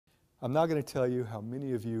I'm now going to tell you how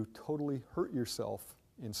many of you totally hurt yourself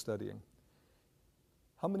in studying.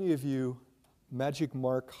 How many of you magic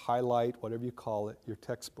mark, highlight, whatever you call it, your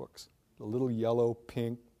textbooks? The little yellow,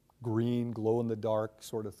 pink, green, glow-in-the-dark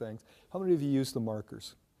sort of things. How many of you use the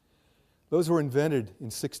markers? Those were invented in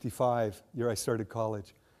 '65, the year I started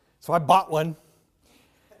college. So I bought one.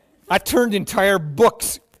 I turned entire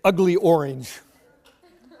books ugly orange.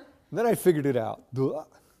 And then I figured it out.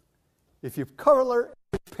 If you color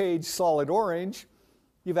every page solid orange,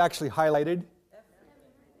 you've actually highlighted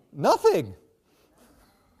nothing.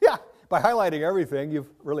 Yeah, by highlighting everything, you've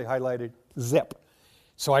really highlighted zip.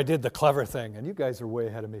 So I did the clever thing, and you guys are way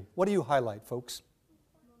ahead of me. What do you highlight, folks?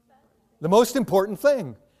 The most important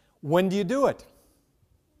thing. When do you do it?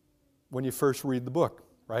 When you first read the book,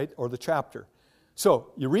 right? Or the chapter.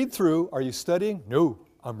 So you read through. Are you studying? No.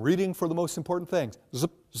 I'm reading for the most important things.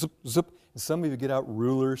 Zip, zip, zip. And some of you get out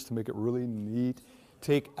rulers to make it really neat.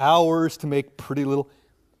 Take hours to make pretty little.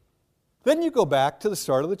 Then you go back to the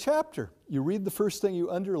start of the chapter. You read the first thing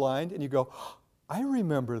you underlined and you go, oh, I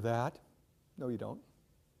remember that. No, you don't.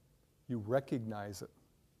 You recognize it.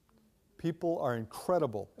 People are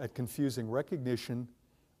incredible at confusing recognition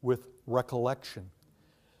with recollection.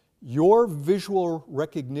 Your visual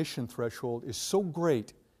recognition threshold is so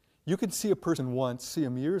great, you can see a person once, see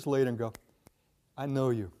them years later and go, I know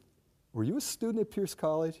you. Were you a student at Pierce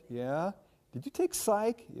College? Yeah. Did you take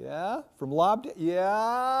psych? Yeah. From Lobdell?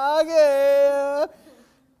 Yeah. Okay.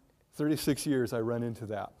 36 years I run into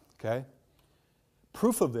that, okay?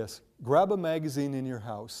 Proof of this, grab a magazine in your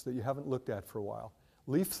house that you haven't looked at for a while.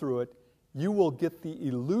 Leaf through it. You will get the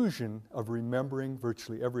illusion of remembering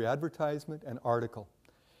virtually every advertisement and article.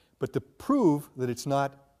 But to prove that it's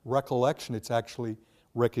not recollection, it's actually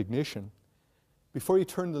recognition, before you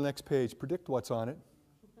turn to the next page, predict what's on it.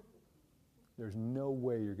 There's no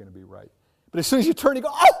way you're going to be right. But as soon as you turn, you go,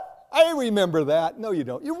 oh, I remember that. No, you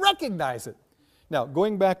don't. You recognize it. Now,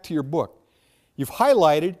 going back to your book, you've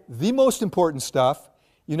highlighted the most important stuff.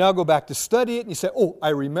 You now go back to study it, and you say, oh, I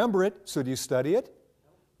remember it. So do you study it?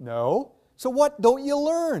 No. So what don't you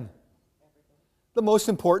learn? The most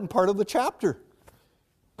important part of the chapter.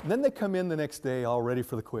 And then they come in the next day all ready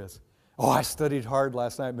for the quiz. Oh, I studied hard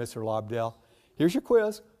last night, Mr. Lobdell. Here's your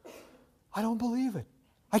quiz. I don't believe it.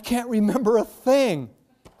 I can't remember a thing.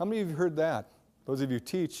 How many of you heard that? Those of you who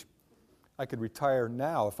teach, I could retire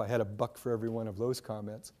now if I had $1 for every one of those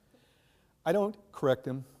comments. I don't correct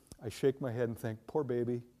them. I shake my head and think, poor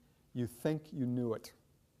baby, you think you knew it,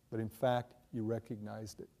 but in fact, you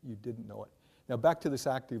recognized it. You didn't know it. Now back to this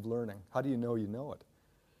active learning. How do you know it?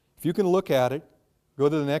 If you can look at it, go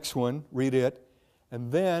to the next one, read it,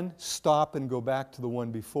 and then stop and go back to the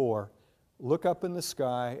one before. Look up in the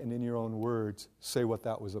sky and in your own words, say what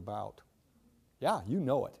that was about. Yeah, you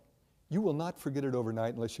know it. You will not forget it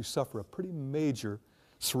overnight unless you suffer a pretty major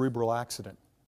cerebral accident.